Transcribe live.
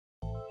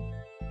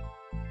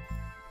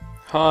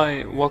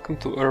Hi, welcome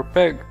to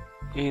Urpeg.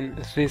 In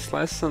this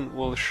lesson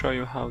we'll show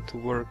you how to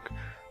work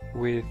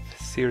with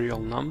serial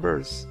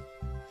numbers.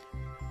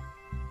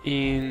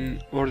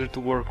 In order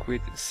to work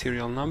with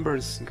serial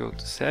numbers, go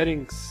to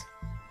Settings,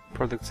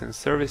 Products and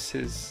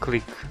Services,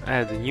 click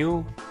Add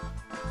New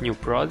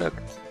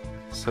Product.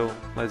 So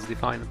let's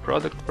define a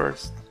product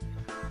first.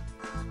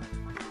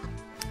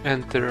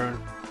 Enter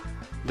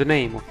the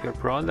name of your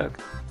product.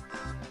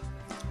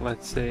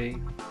 Let's say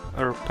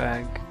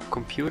Urpeg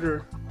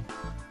Computer.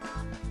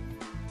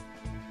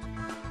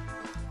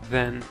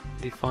 Then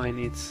define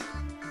its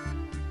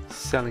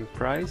selling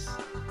price,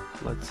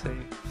 let's say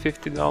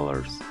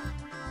 $50.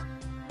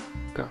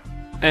 Okay.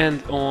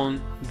 And on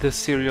the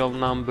serial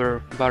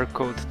number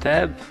barcode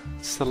tab,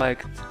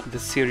 select the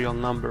serial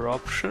number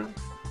option,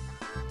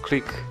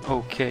 click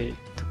OK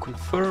to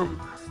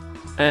confirm,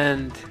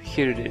 and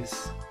here it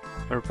is,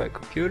 Urpeg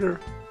Computer.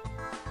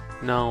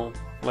 Now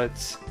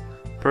let's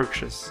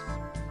purchase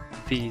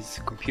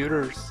these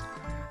computers.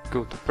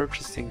 Go to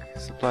Purchasing,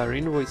 Supplier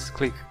Invoice,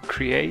 click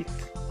Create,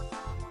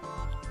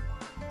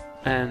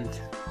 and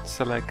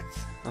select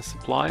a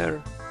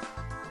supplier.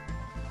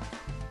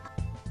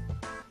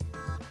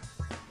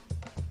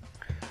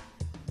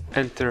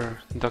 Enter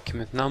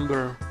document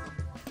number,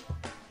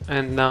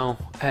 and now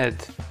add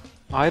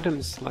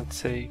items, let's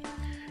say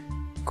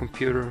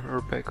computer,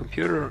 Urpeg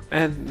Computer,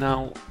 and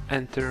now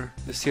enter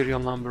the serial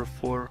number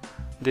for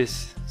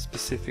this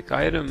specific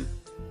item,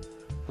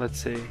 let's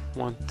say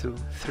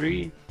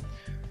 123.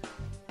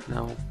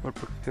 Now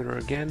Urpeg Computer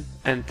again,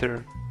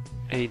 enter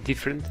a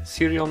different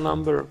serial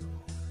number,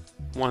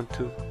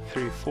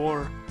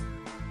 1234,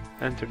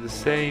 enter the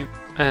same,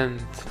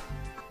 and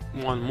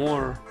one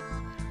more,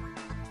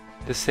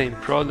 the same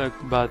product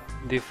but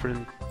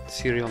different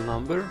serial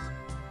number.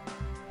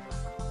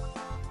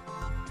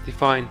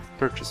 Define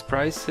purchase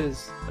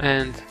prices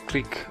and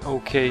click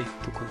OK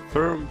to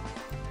confirm,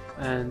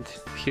 and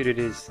here it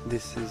is.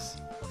 This is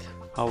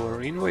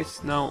our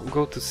invoice. Now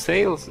go to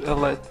sales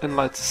and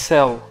let's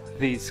sell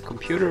these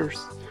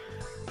computers.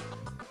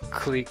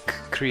 Click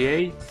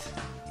Create,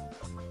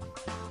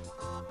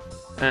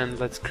 and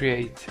let's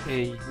create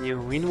a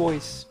new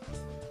invoice.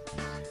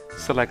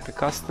 Select the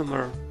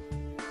customer,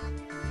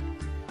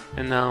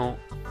 and now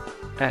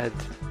add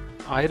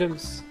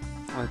items,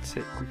 let's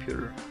say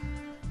computer,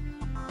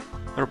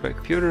 Urpeg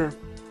Computer,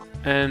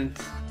 and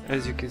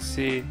as you can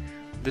see,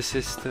 the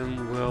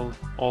system will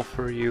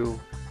offer you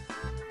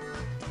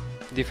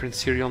different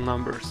serial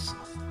numbers.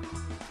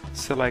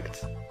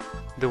 Select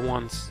the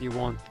ones you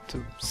want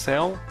to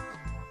sell,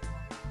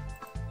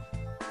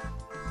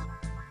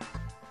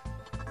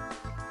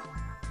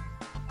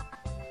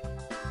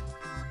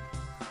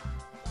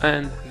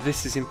 and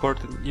this is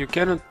important, you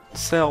cannot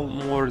sell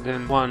more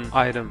than one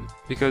item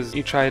because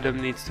each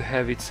item needs to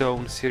have its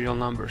own serial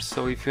number.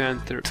 So if you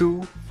enter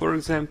 2, for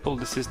example,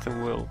 the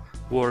system will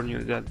warn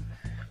you that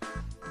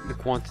the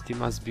quantity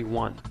must be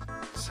 1.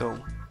 So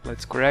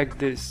let's correct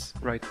this,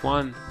 write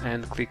 1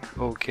 and click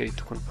OK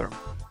to confirm.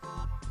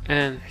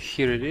 And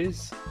here it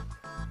is.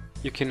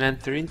 You can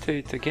enter into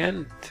it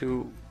again.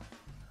 To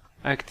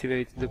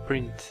activate the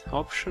print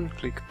option,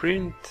 click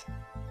print,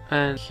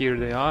 and here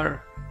they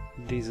are.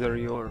 These are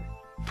your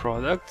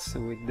products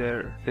with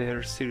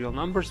their serial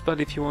numbers, but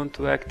if you want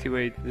to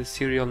activate the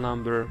serial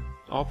number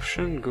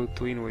option, go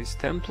to Invoice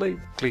Template,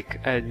 click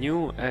Add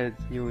New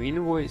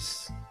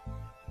Invoice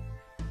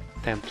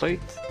Template,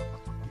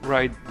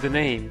 write the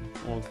name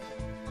of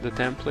the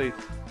template,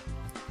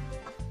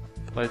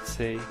 let's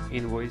say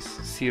Invoice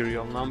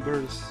Serial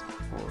Numbers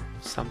or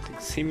something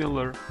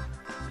similar,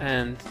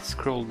 and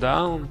scroll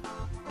down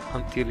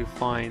until you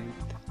find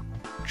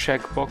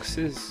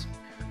checkboxes.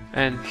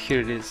 And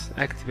here it is,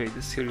 activate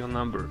the serial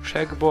number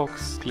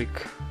checkbox,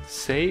 click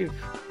Save,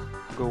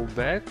 go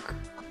back,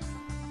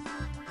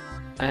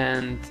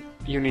 and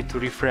you need to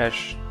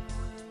refresh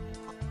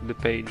the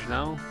page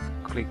now.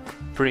 Click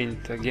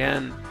Print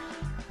again,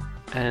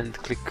 and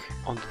click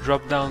on the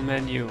drop down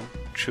menu,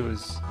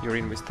 choose your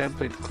invoice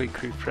template,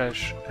 click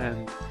Refresh,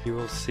 and you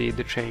will see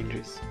the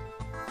changes.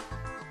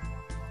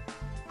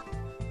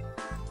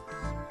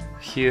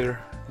 Here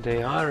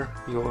they are,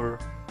 your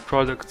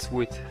products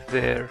with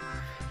their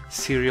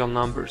serial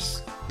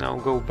numbers. Now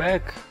go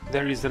back,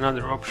 there is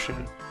another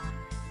option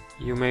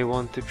you may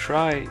want to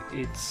try,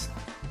 it's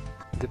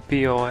the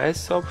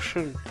POS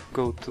option.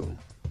 Go to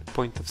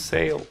point of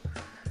sale,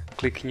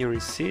 click New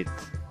Receipt,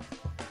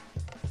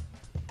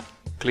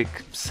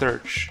 click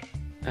Search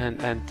and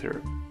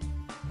enter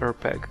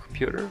Urpeg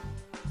Computer,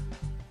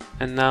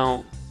 and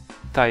now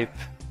type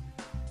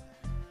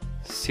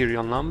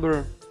serial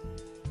number.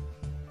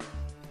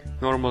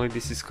 Normally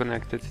this is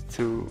connected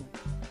to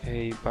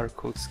a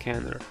barcode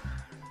scanner.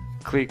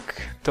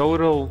 Click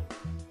Total,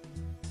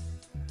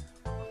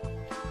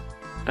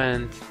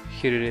 and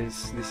here it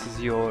is. This is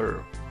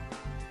your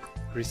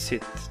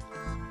receipt.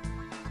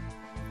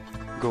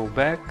 Go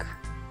back,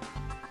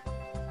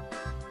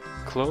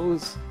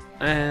 close,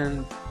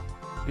 and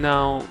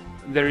now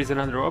there is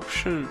another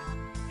option.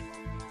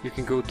 You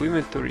can go to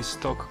Inventory,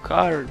 Stock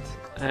Card,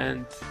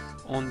 and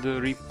on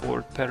the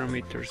report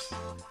parameters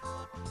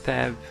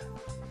tab,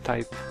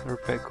 type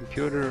RPEG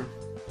computer,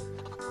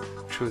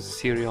 choose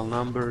serial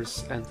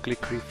numbers and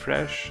click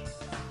refresh,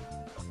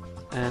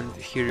 and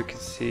here you can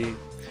see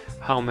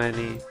how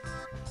many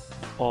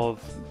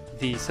of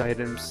these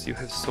items you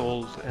have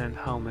sold and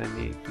how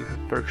many you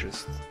have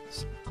purchased.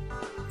 So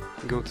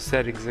go to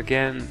settings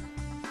again,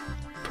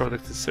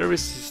 products and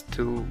services,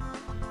 to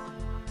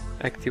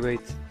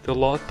activate the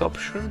lot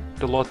option,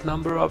 the lot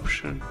number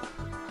option,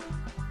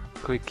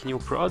 click new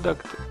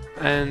product,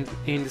 and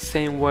in the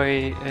same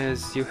way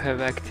as you have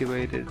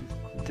activated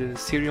the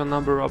serial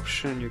number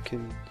option, you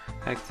can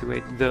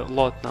activate the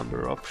lot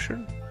number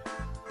option.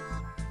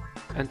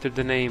 Enter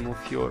the name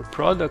of your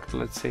product,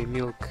 let's say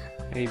Milk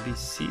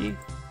ABC,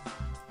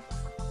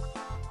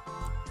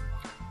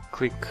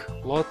 click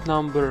lot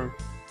number,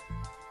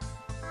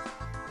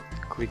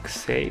 click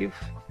save,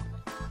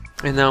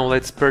 and now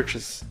let's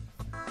purchase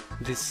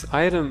this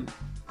item.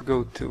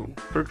 Go to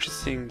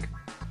purchasing,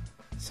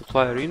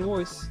 supplier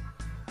invoice,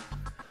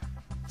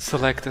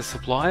 select a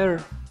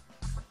supplier,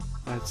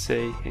 let's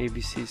say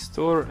ABC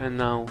store, and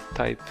now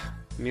type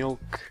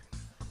milk,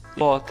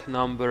 lot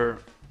number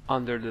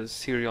under the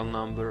serial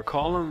number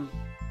column.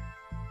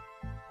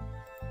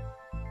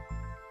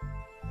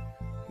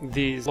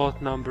 These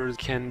lot numbers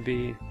can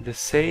be the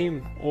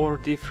same or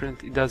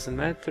different, it doesn't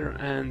matter,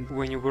 and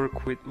when you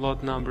work with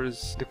lot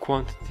numbers the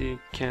quantity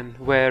can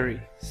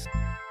vary.